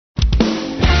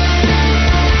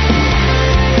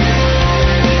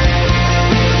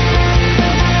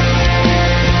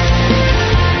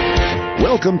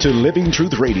Welcome to Living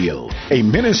Truth Radio, a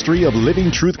ministry of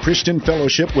Living Truth Christian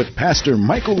Fellowship with Pastor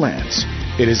Michael Lance.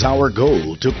 It is our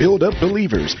goal to build up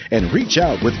believers and reach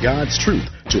out with God's truth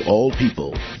to all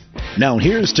people. Now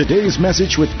here's today's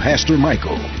message with Pastor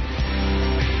Michael.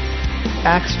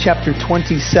 Acts chapter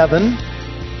 27.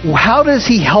 How does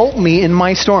he help me in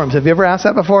my storms? Have you ever asked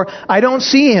that before? I don't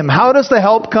see him. How does the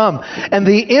help come? And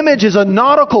the image is a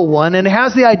nautical one, and it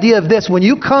has the idea of this. When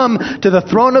you come to the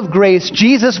throne of grace,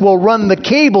 Jesus will run the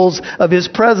cables of his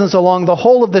presence along the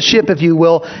whole of the ship, if you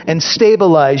will, and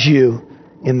stabilize you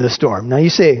in the storm. Now you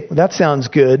say, well, that sounds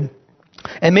good.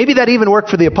 And maybe that even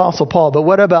worked for the Apostle Paul, but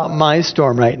what about my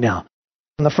storm right now?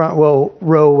 In the front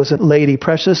row was a lady,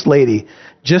 precious lady,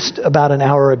 just about an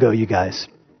hour ago, you guys,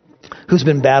 who's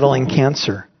been battling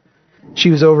cancer. She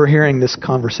was overhearing this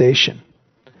conversation.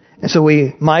 And so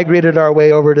we migrated our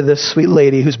way over to this sweet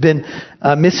lady who's been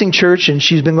missing church, and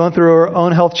she's been going through her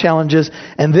own health challenges.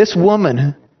 And this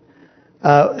woman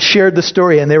shared the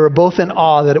story, and they were both in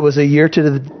awe that it was a year to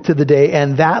the day.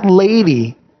 And that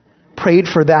lady prayed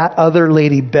for that other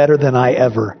lady better than I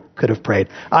ever could have prayed.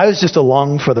 I was just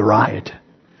along for the ride.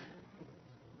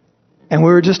 And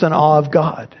we were just in awe of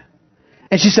God.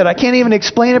 And she said, I can't even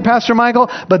explain it, Pastor Michael,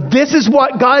 but this is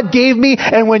what God gave me.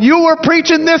 And when you were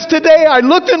preaching this today, I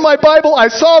looked in my Bible, I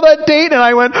saw that date, and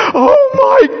I went, oh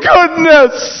my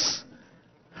goodness!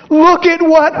 Look at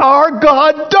what our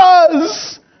God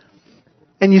does!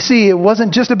 And you see, it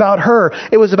wasn't just about her.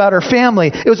 It was about her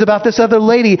family. It was about this other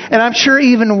lady. And I'm sure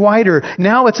even wider.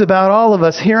 Now it's about all of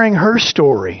us hearing her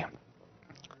story.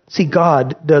 See,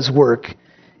 God does work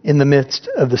in the midst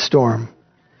of the storm.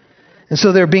 And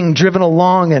so they're being driven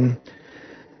along, and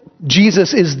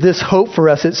Jesus is this hope for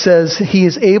us. It says he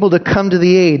is able to come to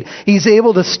the aid. He's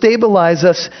able to stabilize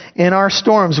us in our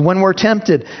storms when we're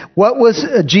tempted. What was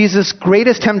Jesus'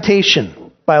 greatest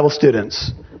temptation, Bible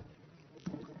students?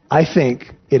 I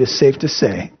think it is safe to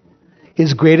say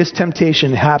his greatest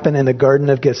temptation happened in the Garden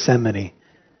of Gethsemane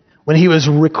when he was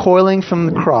recoiling from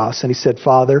the cross and he said,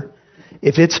 Father,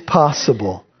 if it's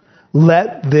possible,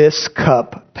 let this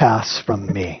cup pass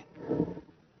from me.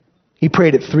 He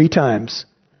prayed it 3 times.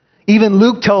 Even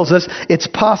Luke tells us it's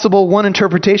possible. One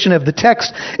interpretation of the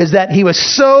text is that he was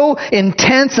so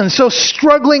intense and so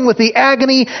struggling with the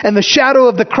agony and the shadow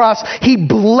of the cross, he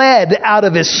bled out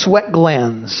of his sweat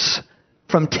glands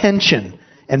from tension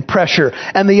and pressure.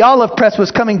 And the olive press was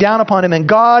coming down upon him, and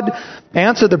God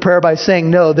answered the prayer by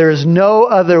saying, no, there is no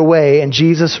other way. And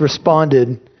Jesus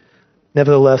responded,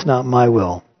 nevertheless, not my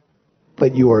will,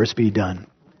 but yours be done.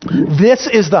 This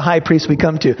is the high priest we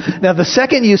come to. Now, the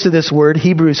second use of this word,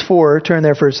 Hebrews 4, turn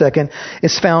there for a second,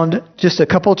 is found just a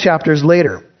couple chapters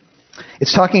later.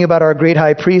 It's talking about our great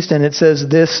high priest, and it says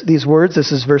these words.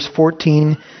 This is verse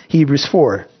 14, Hebrews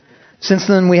 4. Since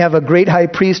then we have a great high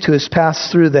priest who has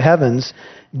passed through the heavens,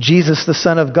 Jesus the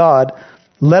Son of God,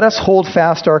 let us hold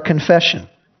fast our confession.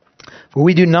 For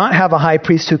we do not have a high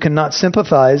priest who cannot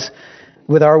sympathize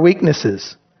with our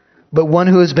weaknesses, but one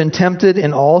who has been tempted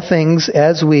in all things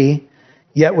as we,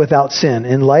 yet without sin.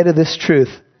 In light of this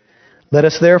truth, let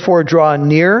us therefore draw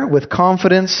near with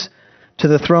confidence to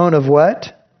the throne of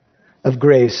what? Of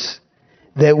grace,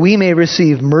 that we may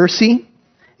receive mercy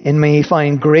and may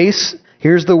find grace.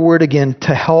 Here's the word again,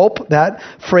 to help. That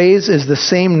phrase is the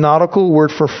same nautical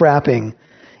word for frapping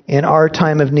in our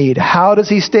time of need. How does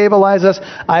he stabilize us?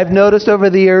 I've noticed over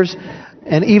the years,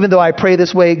 and even though I pray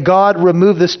this way, God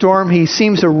remove the storm. He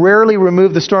seems to rarely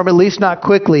remove the storm, at least not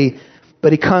quickly,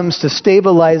 but he comes to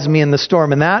stabilize me in the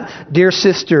storm. And that, dear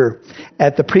sister,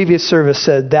 at the previous service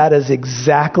said, that is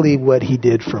exactly what he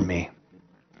did for me.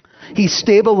 He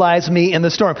stabilized me in the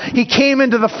storm. He came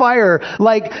into the fire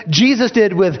like Jesus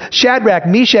did with Shadrach,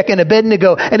 Meshach, and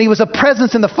Abednego, and he was a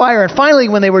presence in the fire. And finally,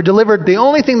 when they were delivered, the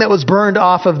only thing that was burned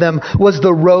off of them was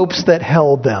the ropes that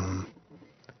held them.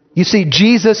 You see,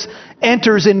 Jesus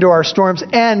enters into our storms,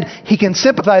 and he can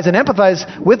sympathize and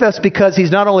empathize with us because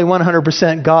he's not only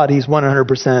 100% God, he's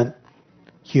 100%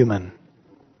 human.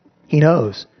 He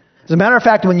knows. As a matter of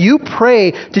fact, when you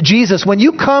pray to Jesus, when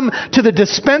you come to the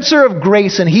dispenser of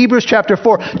grace in Hebrews chapter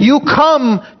 4, you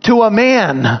come to a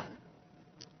man,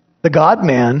 the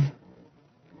God-man,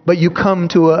 but you come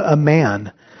to a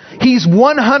man. He's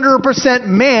 100%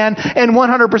 man and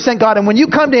 100% God. And when you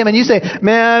come to him and you say,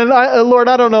 man, Lord,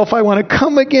 I don't know if I want to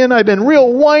come again. I've been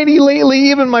real whiny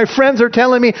lately. Even my friends are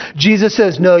telling me. Jesus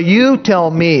says, no, you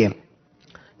tell me,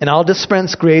 and I'll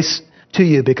dispense grace to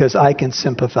you because I can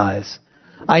sympathize.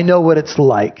 I know what it's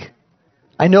like.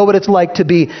 I know what it's like to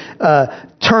be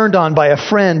turned on by a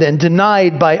friend and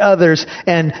denied by others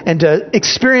and to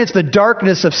experience the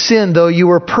darkness of sin, though you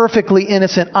were perfectly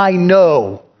innocent. I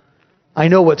know I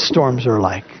know what storms are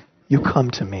like. You come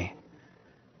to me.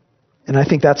 And I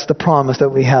think that's the promise that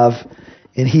we have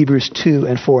in Hebrews 2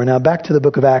 and 4. Now back to the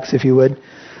book of Acts, if you would.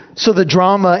 So the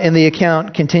drama in the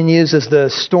account continues as the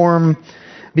storm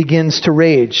begins to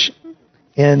rage.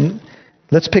 And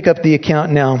let's pick up the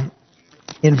account now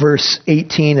in verse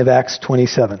 18 of Acts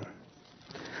 27.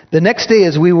 The next day,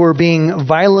 as we were being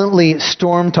violently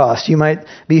storm-tossed, you might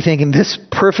be thinking, this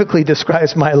perfectly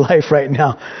describes my life right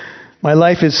now. My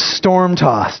life is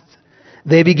storm-tossed.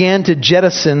 They began to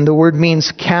jettison. The word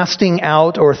means casting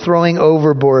out or throwing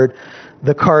overboard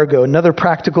the cargo. Another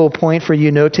practical point for you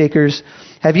note-takers.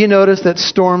 Have you noticed that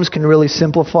storms can really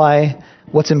simplify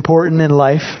what's important in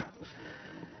life?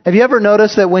 Have you ever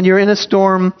noticed that when you're in a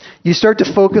storm, you start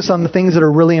to focus on the things that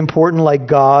are really important, like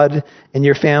God and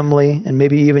your family and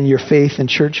maybe even your faith and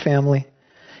church family?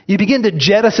 You begin to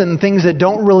jettison things that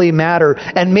don't really matter,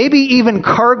 and maybe even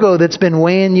cargo that's been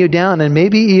weighing you down, and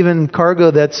maybe even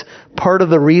cargo that's part of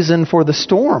the reason for the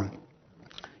storm.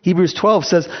 Hebrews 12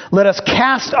 says, let us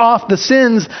cast off the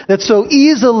sins that so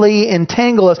easily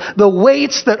entangle us, the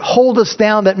weights that hold us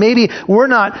down, that maybe we're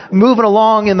not moving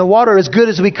along in the water as good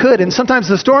as we could. And sometimes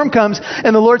the storm comes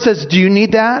and the Lord says, do you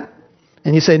need that?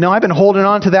 And you say, no, I've been holding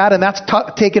on to that, and that's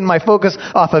taken my focus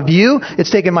off of you. It's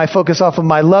taken my focus off of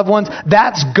my loved ones.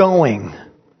 That's going.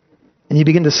 And you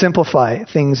begin to simplify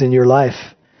things in your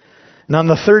life. And on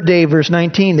the third day, verse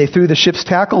 19, they threw the ship's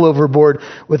tackle overboard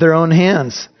with their own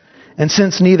hands. And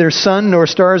since neither sun nor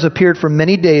stars appeared for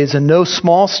many days, and no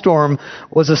small storm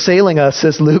was assailing us,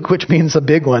 says Luke, which means a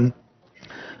big one,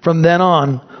 from then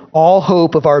on, all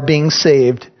hope of our being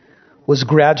saved was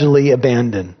gradually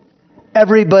abandoned.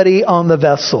 Everybody on the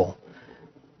vessel,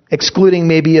 excluding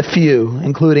maybe a few,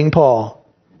 including Paul,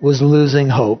 was losing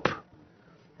hope.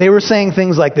 They were saying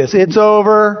things like this: it's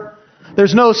over.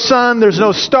 There's no sun, there's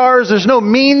no stars, there's no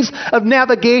means of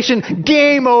navigation.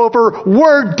 Game over.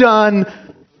 We're done.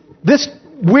 This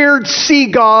weird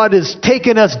sea god has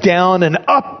taken us down, and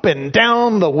up and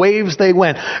down the waves they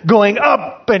went, going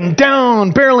up and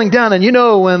down, barreling down. And you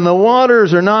know, when the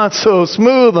waters are not so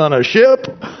smooth on a ship,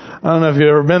 I don't know if you've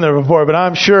ever been there before, but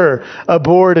I'm sure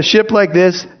aboard a ship like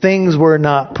this, things were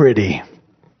not pretty.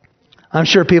 I'm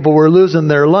sure people were losing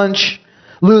their lunch,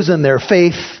 losing their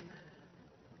faith.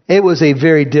 It was a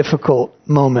very difficult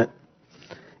moment.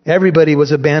 Everybody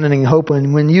was abandoning hope,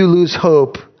 and when you lose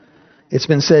hope, it's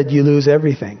been said you lose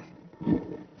everything.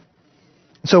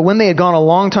 So when they had gone a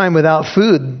long time without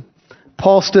food,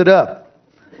 Paul stood up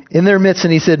in their midst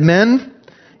and he said, men,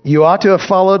 you ought to have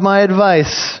followed my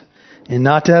advice and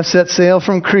not to have set sail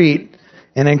from Crete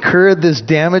and incurred this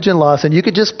damage and loss. And you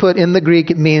could just put in the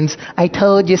Greek, it means, I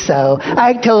told you so.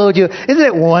 I told you. Isn't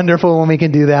it wonderful when we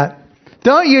can do that?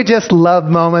 Don't you just love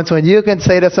moments when you can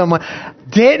say to someone,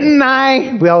 didn't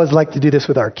I? We always like to do this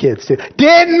with our kids too.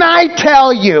 Didn't I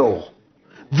tell you?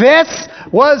 This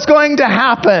was going to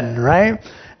happen, right?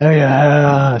 Oh,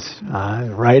 yes,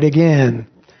 right again.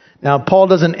 Now, Paul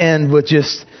doesn't end with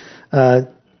just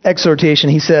exhortation.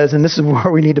 He says, and this is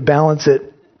where we need to balance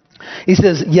it. He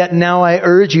says, yet now I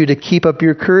urge you to keep up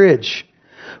your courage,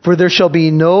 for there shall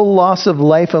be no loss of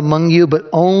life among you, but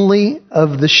only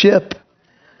of the ship.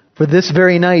 For this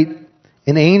very night,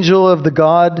 an angel of the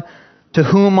God to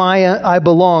whom I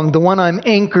belong, the one I'm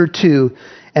anchored to,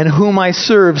 and whom I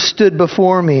serve, stood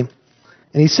before me.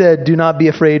 And he said, do not be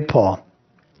afraid, Paul.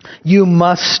 You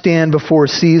must stand before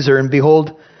Caesar. And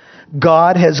behold,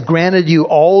 God has granted you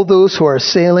all those who are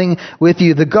sailing with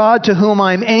you. The God to whom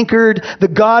I'm anchored, the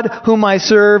God whom I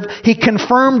serve. He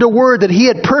confirmed a word that he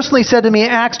had personally said to me in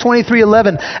Acts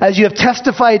 23:11. As you have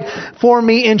testified for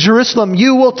me in Jerusalem,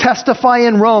 you will testify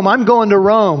in Rome. I'm going to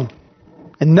Rome.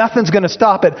 And nothing's going to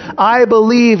stop it. I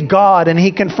believe God. And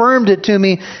he confirmed it to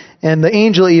me. And the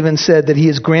angel even said that he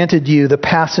has granted you the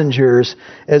passengers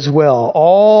as well.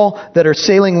 All that are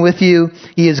sailing with you,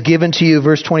 he has given to you,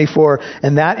 verse 24.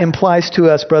 And that implies to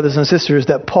us, brothers and sisters,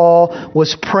 that Paul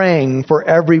was praying for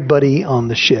everybody on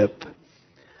the ship.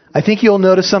 I think you'll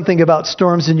notice something about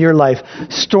storms in your life.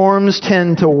 Storms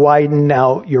tend to widen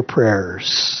out your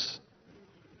prayers.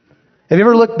 Have you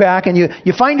ever looked back and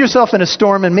you find yourself in a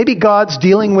storm and maybe God's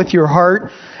dealing with your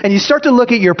heart, and you start to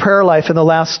look at your prayer life in the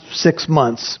last 6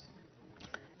 months.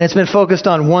 It's been focused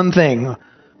on one thing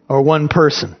or one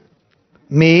person.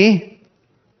 Me,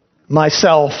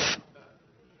 myself,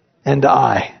 and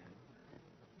I.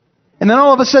 And then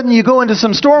all of a sudden you go into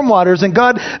some storm waters and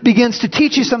God begins to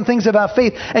teach you some things about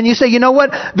faith. And you say, you know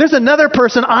what? There's another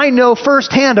person I know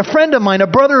firsthand, a friend of mine, a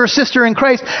brother or sister in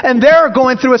Christ, and they're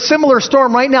going through a similar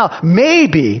storm right now.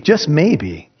 Maybe, just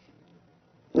maybe,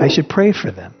 I should pray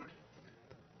for them.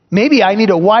 Maybe I need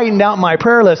to widen out my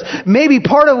prayer list. Maybe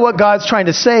part of what God's trying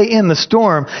to say in the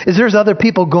storm is there's other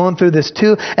people going through this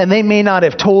too, and they may not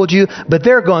have told you, but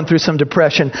they're going through some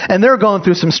depression, and they're going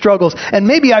through some struggles. And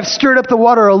maybe I've stirred up the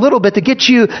water a little bit to get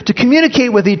you to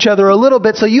communicate with each other a little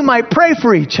bit so you might pray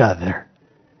for each other.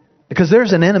 Because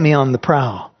there's an enemy on the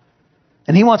prowl.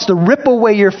 And he wants to rip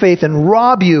away your faith and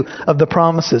rob you of the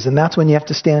promises. And that's when you have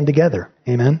to stand together.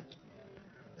 Amen?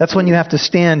 That's when you have to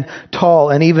stand tall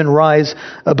and even rise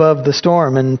above the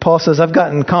storm. And Paul says, I've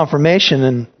gotten confirmation.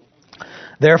 And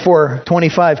therefore,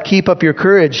 25, keep up your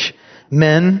courage,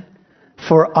 men,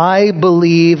 for I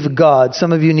believe God.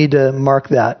 Some of you need to mark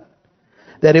that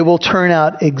it will turn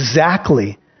out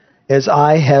exactly as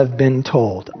I have been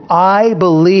told. I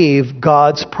believe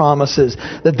God's promises,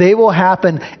 that they will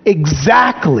happen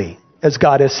exactly as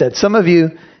God has said. Some of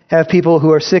you have people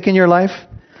who are sick in your life.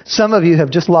 Some of you have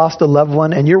just lost a loved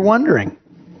one, and you're wondering,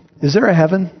 is there a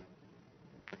heaven?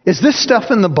 Is this stuff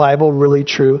in the Bible really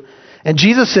true? And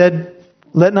Jesus said,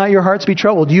 let not your hearts be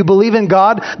troubled. You believe in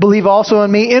God, believe also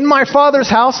in me. In my Father's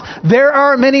house, there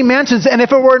are many mansions, and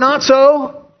if it were not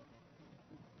so,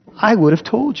 I would have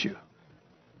told you.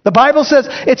 The Bible says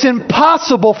it's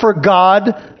impossible for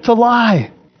God to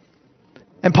lie.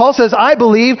 And Paul says, I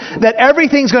believe that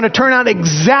everything's going to turn out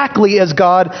exactly as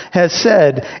God has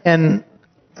said. And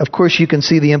of course, you can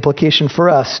see the implication for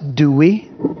us. Do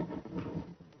we?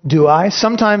 Do I?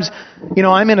 Sometimes,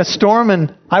 I'm in a storm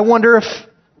and I wonder if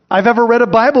I've ever read a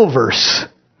Bible verse.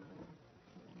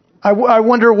 I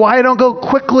wonder why I don't go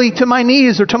quickly to my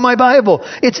knees or to my Bible.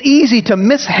 It's easy to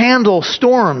mishandle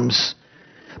storms.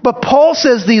 But Paul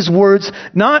says these words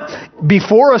not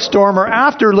before a storm or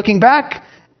after looking back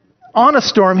on a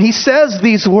storm. He says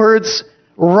these words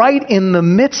right in the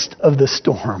midst of the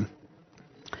storm.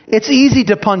 It's easy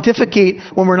to pontificate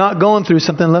when we're not going through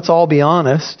something, let's all be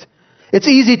honest. It's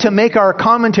easy to make our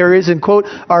commentaries and quote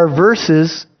our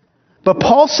verses. But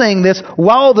Paul's saying this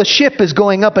while the ship is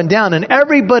going up and down and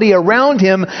everybody around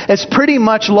him has pretty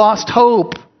much lost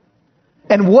hope.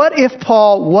 And what if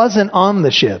Paul wasn't on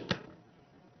the ship?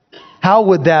 How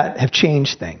would that have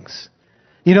changed things?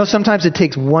 Sometimes it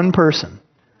takes one person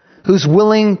who's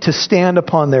willing to stand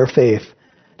upon their faith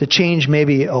to change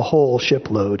maybe a whole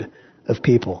shipload of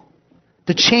people.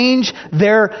 To change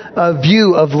their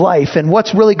view of life and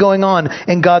what's really going on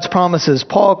in God's promises.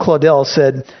 Paul Claudel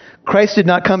said, Christ did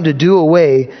not come to do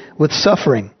away with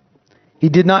suffering. He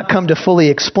did not come to fully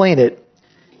explain it.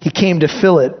 He came to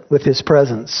fill it with his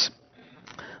presence.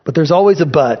 But there's always a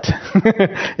but.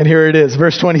 And here it is,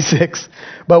 verse 26.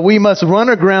 But we must run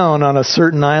aground on a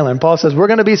certain island. Paul says, we're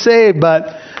going to be saved,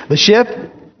 but the ship,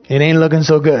 it ain't looking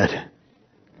so good.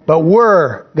 But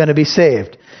we're going to be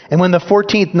saved. And when the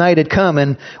 14th night had come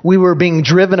and we were being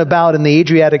driven about in the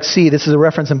Adriatic Sea, this is a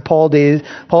reference in Paul's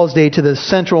day to the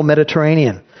central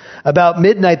Mediterranean. About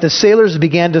midnight, the sailors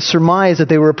began to surmise that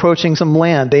they were approaching some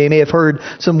land. They may have heard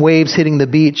some waves hitting the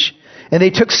beach. And they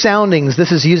took soundings.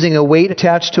 This is using a weight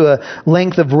attached to a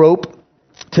length of rope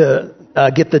to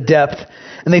get the depth.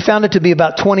 And they found it to be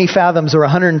about 20 fathoms or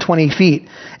 120 feet.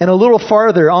 And a little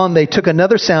farther on, they took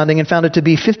another sounding and found it to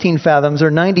be 15 fathoms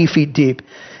or 90 feet deep.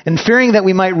 And fearing that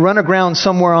we might run aground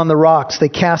somewhere on the rocks, they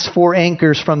cast 4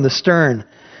 anchors from the stern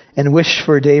and wished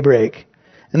for daybreak.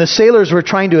 And the sailors were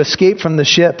trying to escape from the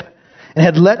ship and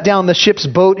had let down the ship's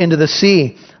boat into the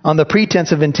sea on the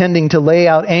pretense of intending to lay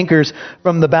out anchors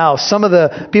from the bow. Some of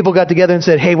the people got together and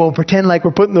said, hey, we'll pretend like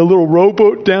we're putting the little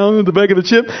rowboat down in the back of the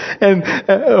ship. And,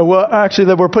 actually,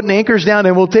 that we're putting anchors down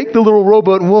and we'll take the little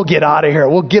rowboat and we'll get out of here.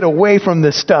 We'll get away from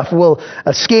this stuff. We'll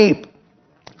escape.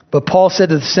 But Paul said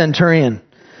to the centurion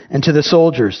and to the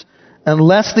soldiers,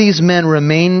 unless these men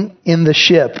remain in the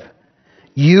ship,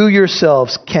 you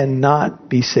yourselves cannot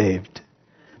be saved.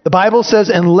 The Bible says,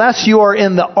 unless you are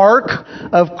in the ark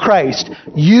of Christ,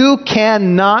 you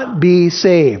cannot be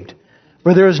saved.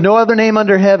 For there is no other name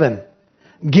under heaven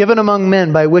given among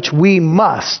men by which we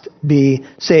must be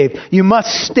saved. You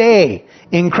must stay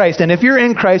in Christ. And if you're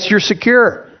in Christ, you're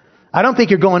secure. I don't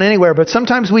think you're going anywhere, but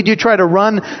sometimes we do try to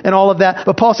run and all of that.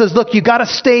 But Paul says, look, you got to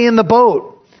stay in the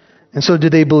boat. And so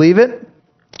did they believe it?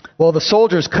 Well, the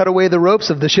soldiers cut away the ropes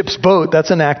of the ship's boat.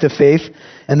 That's an act of faith.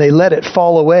 And they let it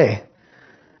fall away.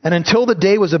 And until the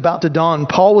day was about to dawn,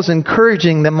 Paul was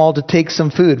encouraging them all to take some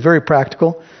food. Very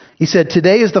practical. He said,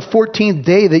 today is the 14th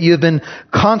day that you have been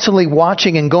constantly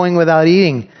watching and going without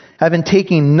eating. Have been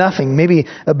taking nothing. Maybe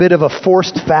a bit of a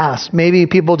forced fast. Maybe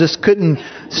people just couldn't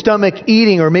stomach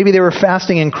eating, or maybe they were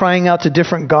fasting and crying out to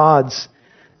different gods.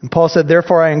 And Paul said,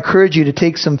 therefore I encourage you to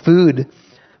take some food,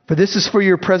 for this is for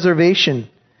your preservation.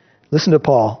 Listen to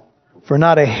Paul. For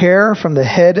not a hair from the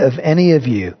head of any of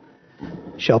you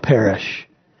shall perish.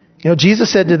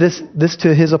 Jesus said this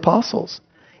to his apostles.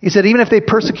 He said, even if they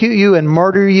persecute you and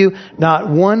martyr you, not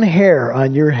one hair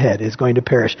on your head is going to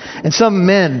perish. And some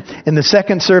men in the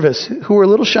second service who were a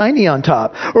little shiny on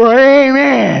top, or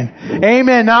amen,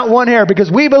 amen, not one hair, because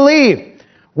we believe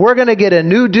we're going to get a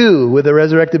new due with the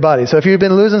resurrected body. So if you've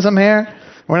been losing some hair,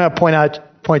 we're not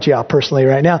point you out personally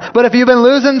right now, but if you've been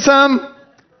losing some,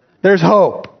 there's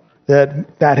hope that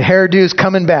hairdo's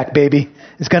coming back, baby.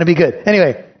 It's going to be good.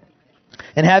 Anyway,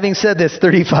 and having said this,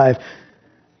 35,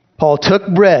 Paul took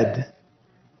bread,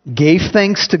 gave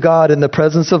thanks to God in the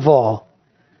presence of all,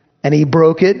 and he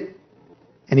broke it,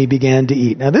 and he began to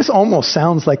eat. Now, this almost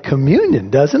sounds like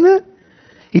communion, doesn't it?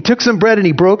 He took some bread and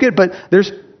he broke it, but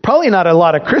there's probably not a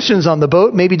lot of Christians on the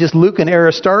boat, maybe just Luke and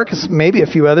Aristarchus, maybe a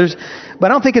few others,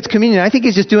 but I don't think it's communion. I think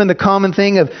he's just doing the common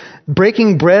thing of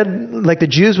breaking bread like the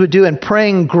Jews would do and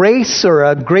praying grace or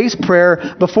a grace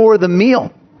prayer before the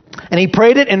meal. And he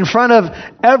prayed it in front of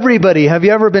everybody. Have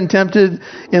you ever been tempted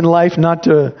in life not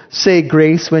to say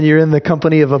grace when you're in the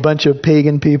company of a bunch of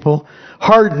pagan people?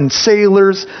 Hardened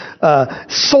sailors,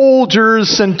 soldiers,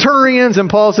 centurions. And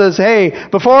Paul says, hey,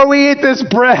 before we eat this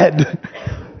bread,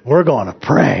 we're going to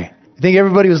pray. You think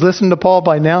everybody was listening to Paul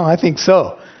by now? I think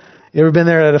so. You ever been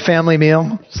there at a family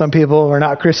meal? Some people are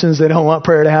not Christians. They don't want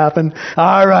prayer to happen.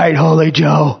 All right, Holy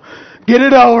Joe. Get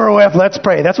it over with. Let's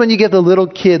pray. That's when you give the little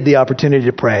kid the opportunity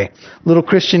to pray. Little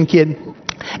Christian kid.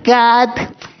 God,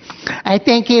 I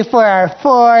thank you for our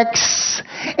forks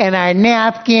and our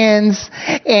napkins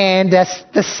and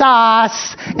the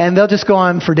sauce. And they'll just go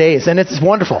on for days. And it's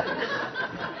wonderful.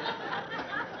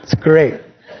 It's great.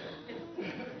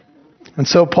 And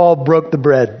so Paul broke the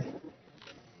bread.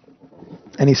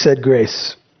 And he said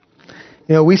grace.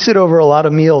 We sit over a lot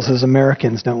of meals as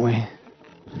Americans, don't we?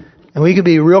 And we could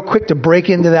be real quick to break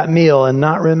into that meal and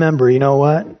not remember, you know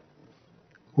what?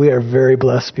 We are very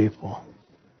blessed people.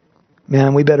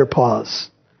 Man, we better pause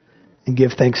and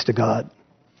give thanks to God.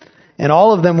 And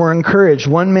all of them were encouraged.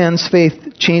 One man's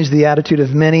faith changed the attitude of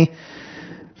many.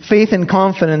 Faith and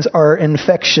confidence are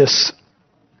infectious.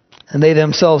 And they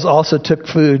themselves also took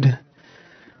food.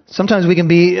 Sometimes we can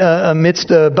be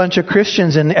amidst a bunch of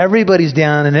Christians and everybody's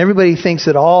down and everybody thinks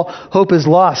that all hope is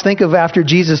lost. Think of after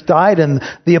Jesus died and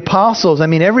the apostles. I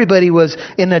mean, everybody was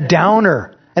in a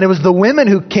downer. And it was the women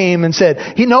who came and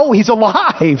said, he's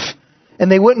alive. And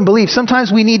they wouldn't believe.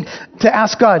 Sometimes we need to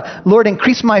ask God, Lord,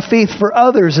 increase my faith for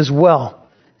others as well.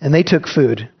 And they took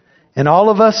food. And all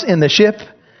of us in the ship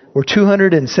were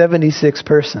 276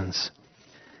 persons.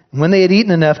 When they had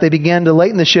eaten enough, they began to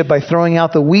lighten the ship by throwing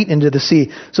out the wheat into the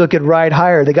sea so it could ride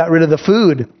higher. They got rid of the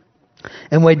food.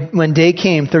 And when day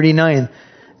came, 39,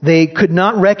 they could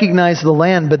not recognize the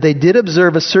land, but they did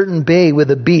observe a certain bay with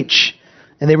a beach.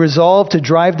 And they resolved to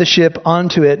drive the ship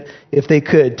onto it if they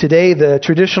could. Today, the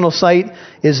traditional site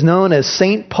is known as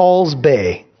St. Paul's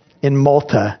Bay in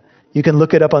Malta. You can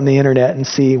look it up on the internet and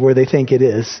see where they think it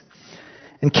is.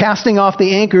 And casting off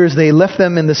the anchors, they left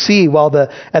them in the sea, while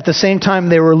at the same time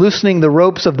they were loosening the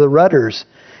ropes of the rudders.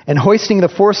 And hoisting the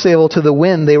foresail to the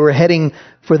wind, they were heading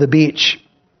for the beach.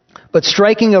 But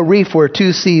striking a reef where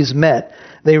two seas met,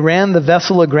 they ran the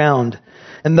vessel aground.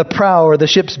 And the prow, or the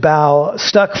ship's bow,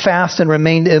 stuck fast and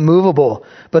remained immovable.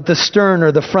 But the stern,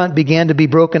 or the front, began to be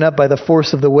broken up by the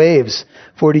force of the waves.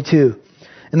 42.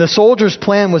 And the soldiers'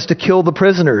 plan was to kill the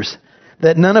prisoners,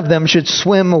 that none of them should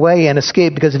swim away and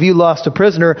escape, because if you lost a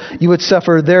prisoner, you would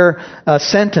suffer their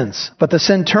sentence. But the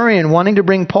centurion, wanting to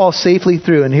bring Paul safely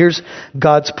through, and here's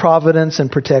God's providence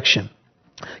and protection,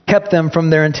 kept them from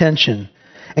their intention,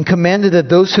 and commanded that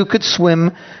those who could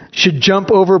swim should jump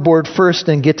overboard first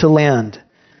and get to land,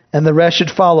 and the rest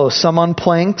should follow, some on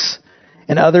planks,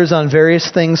 and others on various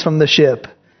things from the ship.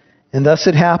 And thus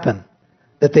it happened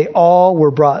that they all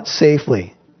were brought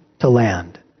safely to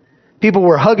land. People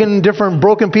were hugging different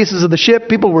broken pieces of the ship.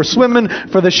 People were swimming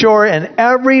for the shore, and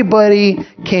everybody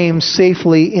came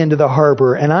safely into the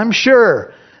harbor. And I'm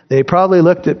sure they probably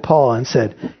looked at Paul and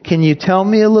said, can you tell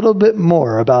me a little bit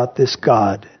more about this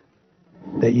God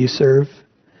that you serve?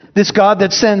 This God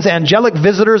that sends angelic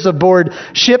visitors aboard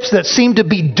ships that seem to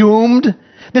be doomed.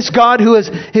 This God who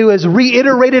has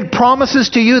reiterated promises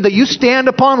to you that you stand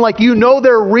upon like you know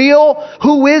they're real.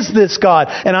 Who is this God?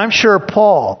 And I'm sure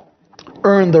Paul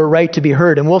earned the right to be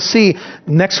heard. And we'll see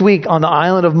next week on the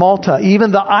island of Malta.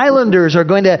 Even the islanders are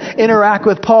going to interact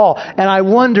with Paul. And I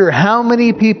wonder how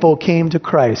many people came to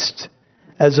Christ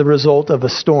as a result of a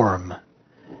storm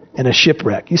and a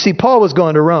shipwreck. You see, Paul was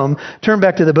going to Rome. Turn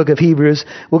back to the book of Hebrews.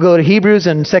 We'll go to Hebrews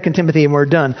and 2 Timothy and we're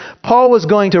done. Paul was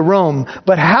going to Rome,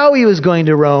 but how he was going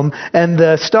to Rome and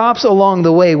the stops along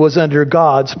the way was under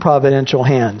God's providential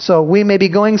hand. So we may be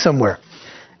going somewhere.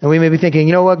 And we may be thinking,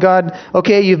 you know what, God,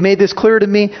 okay, you've made this clear to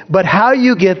me, but how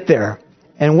you get there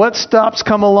and what stops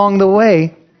come along the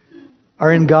way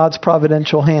are in God's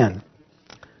providential hand.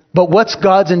 But what's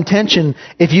God's intention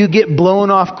if you get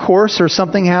blown off course or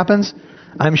something happens?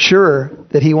 I'm sure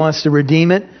that He wants to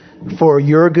redeem it for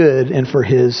your good and for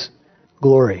His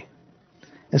glory.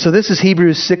 And so this is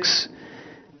Hebrews 6.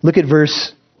 Look at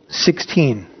verse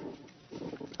 16.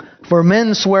 For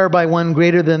men swear by one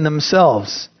greater than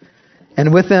themselves,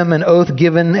 and with them an oath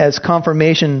given as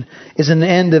confirmation is an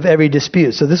end of every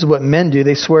dispute. So this is what men do.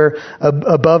 They swear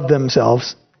above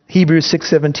themselves. Hebrews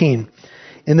 6:17.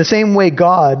 In the same way,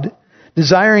 God,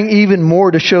 desiring even more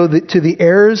to show to the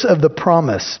heirs of the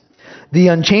promise the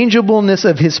unchangeableness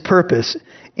of His purpose,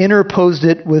 interposed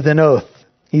it with an oath.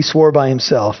 He swore by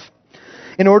Himself,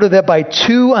 in order that by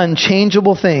two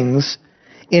unchangeable things,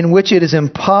 in which it is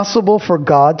impossible for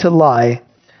God to lie,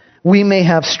 we may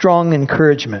have strong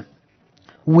encouragement.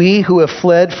 We who have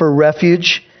fled for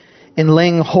refuge in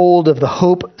laying hold of the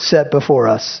hope set before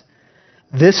us.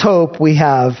 This hope we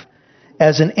have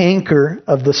as an anchor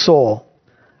of the soul,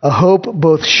 a hope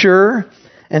both sure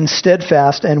and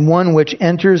steadfast, and one which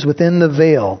enters within the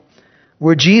veil,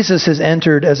 where Jesus has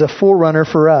entered as a forerunner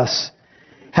for us,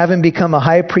 having become a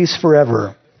high priest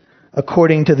forever,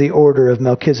 according to the order of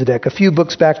Melchizedek. A few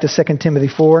books back to 2 Timothy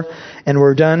 4, and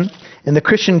we're done. In the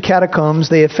Christian catacombs,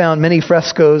 they have found many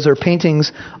frescoes or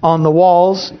paintings on the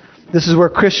walls. This is where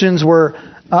Christians were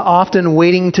often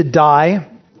waiting to die.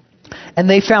 And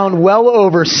they found well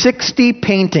over 60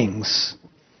 paintings,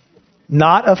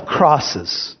 not of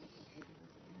crosses,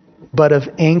 but of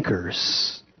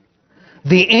anchors.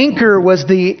 The anchor was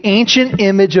the ancient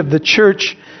image of the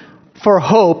church for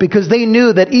hope, because they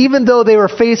knew that even though they were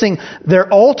facing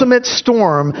their ultimate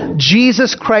storm,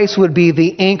 Jesus Christ would be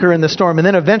the anchor in the storm. And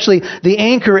then eventually the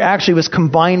anchor actually was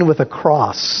combined with a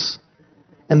cross.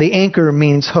 And the anchor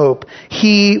means hope.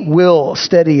 He will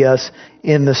steady us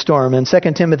in the storm. In 2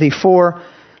 Timothy 4,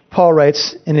 Paul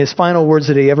writes in his final words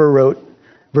that he ever wrote,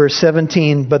 verse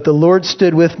 17, "But the Lord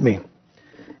stood with me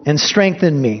and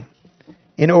strengthened me,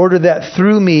 in order that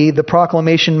through me the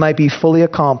proclamation might be fully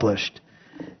accomplished,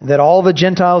 and that all the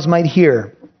Gentiles might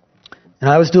hear. And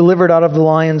I was delivered out of the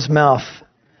lion's mouth.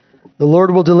 The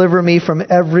Lord will deliver me from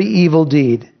every evil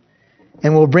deed,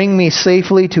 and will bring me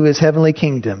safely to His heavenly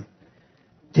kingdom.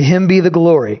 To Him be the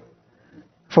glory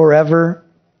forever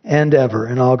and ever."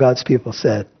 And all God's people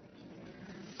said,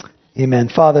 amen.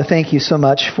 Father, thank you so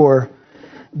much for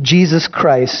Jesus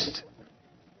Christ,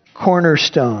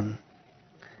 cornerstone,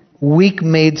 weak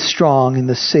made strong in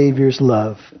the Savior's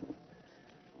love.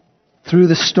 Through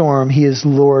the storm, He is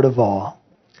Lord of all.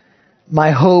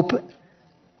 My hope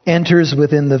enters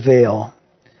within the veil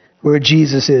where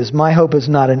Jesus is. My hope is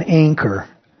not an anchor.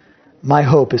 My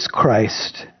hope is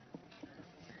Christ.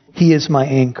 He is my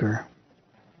anchor.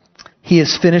 He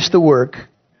has finished the work,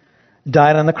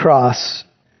 died on the cross,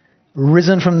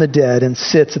 risen from the dead, and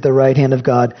sits at the right hand of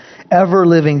God, ever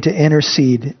living to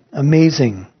intercede.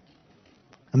 Amazing,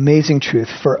 amazing truth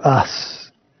for us.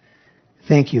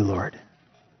 Thank you, Lord.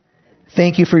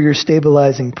 Thank you for your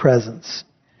stabilizing presence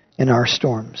in our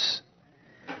storms.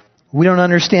 We don't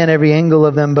understand every angle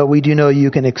of them, but we do know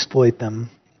you can exploit them.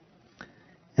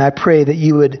 And I pray that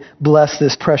you would bless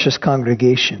this precious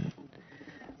congregation,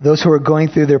 those who are going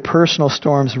through their personal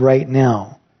storms right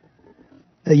now,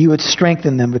 that you would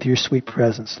strengthen them with your sweet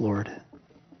presence, Lord.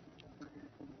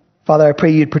 Father, I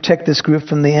pray you'd protect this group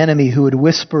from the enemy who would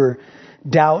whisper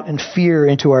doubt and fear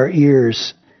into our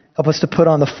ears. Help us to put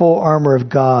on the full armor of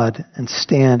God and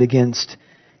stand against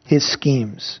his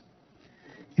schemes.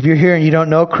 If you're here and you don't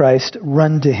know Christ,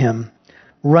 run to Him.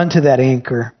 Run to that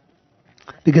anchor.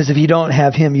 Because if you don't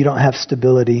have Him, you don't have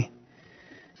stability.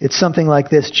 It's something like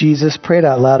this. Jesus, pray it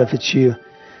out loud if it's you.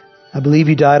 I believe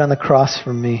you died on the cross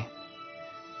for me.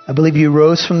 I believe you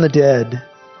rose from the dead.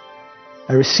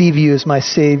 I receive you as my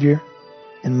Savior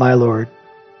and my Lord.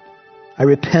 I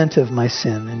repent of my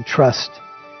sin and trust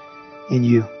in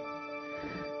you.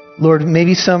 Lord,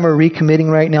 maybe some are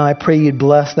recommitting right now. I pray you'd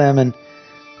bless them. And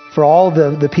for all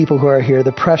the people who are here,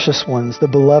 the precious ones, the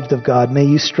beloved of God, may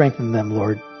you strengthen them,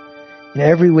 Lord, in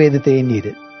every way that they need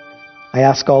it. I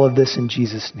ask all of this in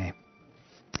Jesus' name.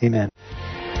 Amen.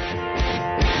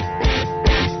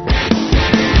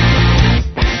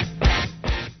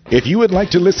 If you would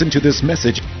like to listen to this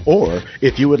message, or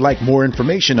if you would like more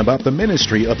information about the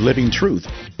ministry of Living Truth,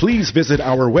 please visit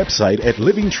our website at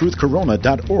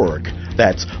livingtruthcorona.org.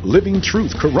 That's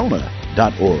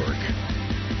livingtruthcorona.org.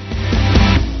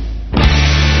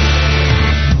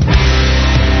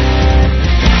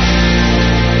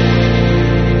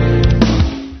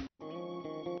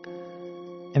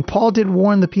 And Paul did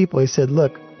warn the people. He said,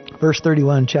 look, verse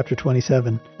 31, chapter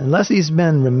 27, unless these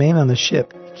men remain on the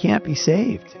ship, you can't be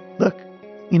saved. Look,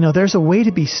 there's a way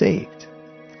to be saved.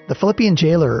 The Philippian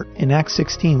jailer in Acts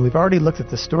 16, we've already looked at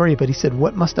the story, but he said,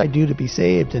 what must I do to be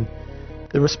saved? And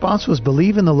the response was,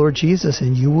 believe in the Lord Jesus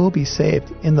and you will be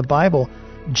saved. In the Bible,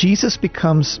 Jesus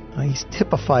becomes, he's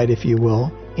typified, if you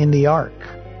will, in the ark.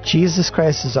 Jesus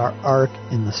Christ is our ark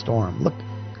in the storm. Look,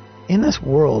 in this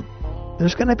world,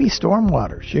 there's going to be storm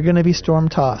waters. You're going to be storm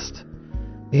tossed.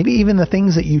 Maybe even the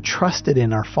things that you trusted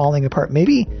in are falling apart.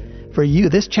 Maybe for you,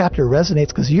 this chapter resonates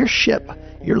because your ship,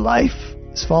 your life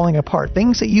is falling apart.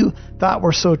 Things that you thought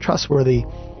were so trustworthy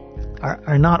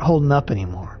are not holding up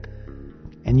anymore.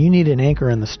 And you need an anchor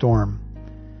in the storm.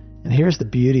 And here's the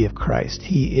beauty of Christ.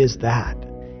 He is that.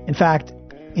 In fact,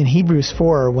 in Hebrews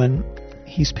 4, when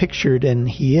he's pictured and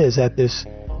he is at this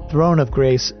throne of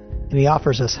grace and he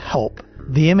offers us help,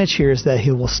 the image here is that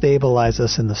he will stabilize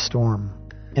us in the storm.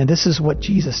 And this is what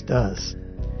Jesus does.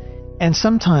 And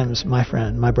sometimes, my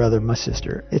friend, my brother, my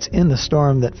sister, it's in the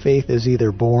storm that faith is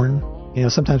either born.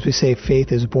 Sometimes we say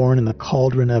faith is born in the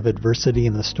cauldron of adversity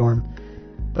in the storm.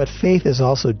 But faith is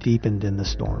also deepened in the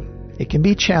storm. It can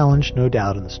be challenged, no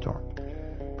doubt, in the storm.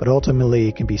 But ultimately,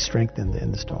 it can be strengthened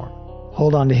in the storm.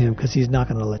 Hold on to him because he's not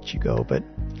going to let you go. But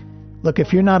look,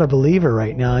 if you're not a believer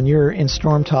right now and you're in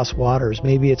storm-tossed waters,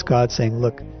 maybe it's God saying,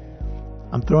 look,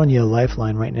 I'm throwing you a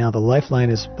lifeline right now. The lifeline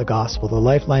is the gospel. The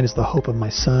lifeline is the hope of my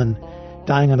son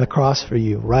dying on the cross for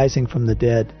you, rising from the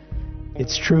dead.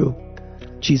 It's true.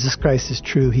 Jesus Christ is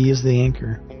true. He is the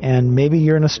anchor. And maybe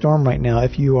you're in a storm right now.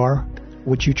 If you are,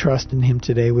 would you trust in him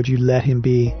today? Would you let him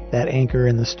be that anchor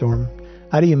in the storm?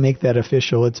 How do you make that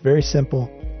official? It's very simple.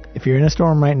 If you're in a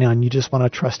storm right now and you just want to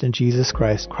trust in Jesus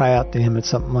Christ, cry out to him. It's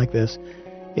something like this.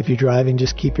 If you're driving,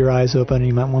 just keep your eyes open and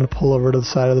you might want to pull over to the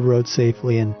side of the road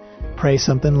safely and pray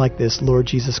something like this. Lord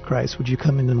Jesus Christ, would you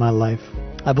come into my life?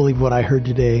 I believe what I heard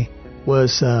today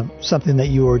was something that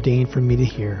you ordained for me to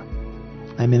hear.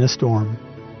 I'm in a storm.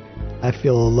 I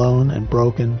feel alone and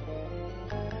broken.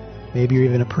 Maybe you're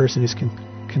even a person who's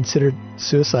considered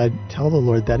suicide. Tell the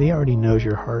Lord that he already knows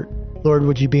your heart. Lord,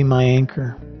 would you be my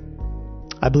anchor?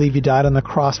 I believe you died on the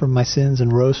cross for my sins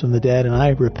and rose from the dead, and I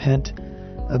repent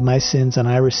of my sins, and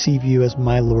I receive you as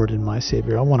my Lord and my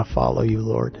Savior. I want to follow you,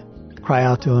 Lord. Cry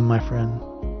out to him, my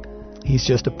friend. He's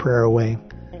just a prayer away.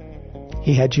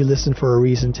 He had you listen for a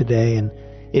reason today, and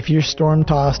if you're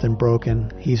storm-tossed and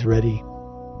broken, he's ready.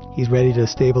 He's ready to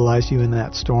stabilize you in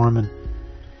that storm, and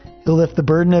he'll lift the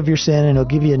burden of your sin, and he'll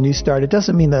give you a new start. It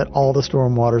doesn't mean that all the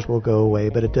storm waters will go away,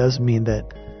 but it does mean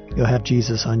that you'll have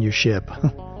Jesus on your ship.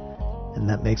 And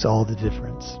that makes all the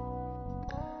difference.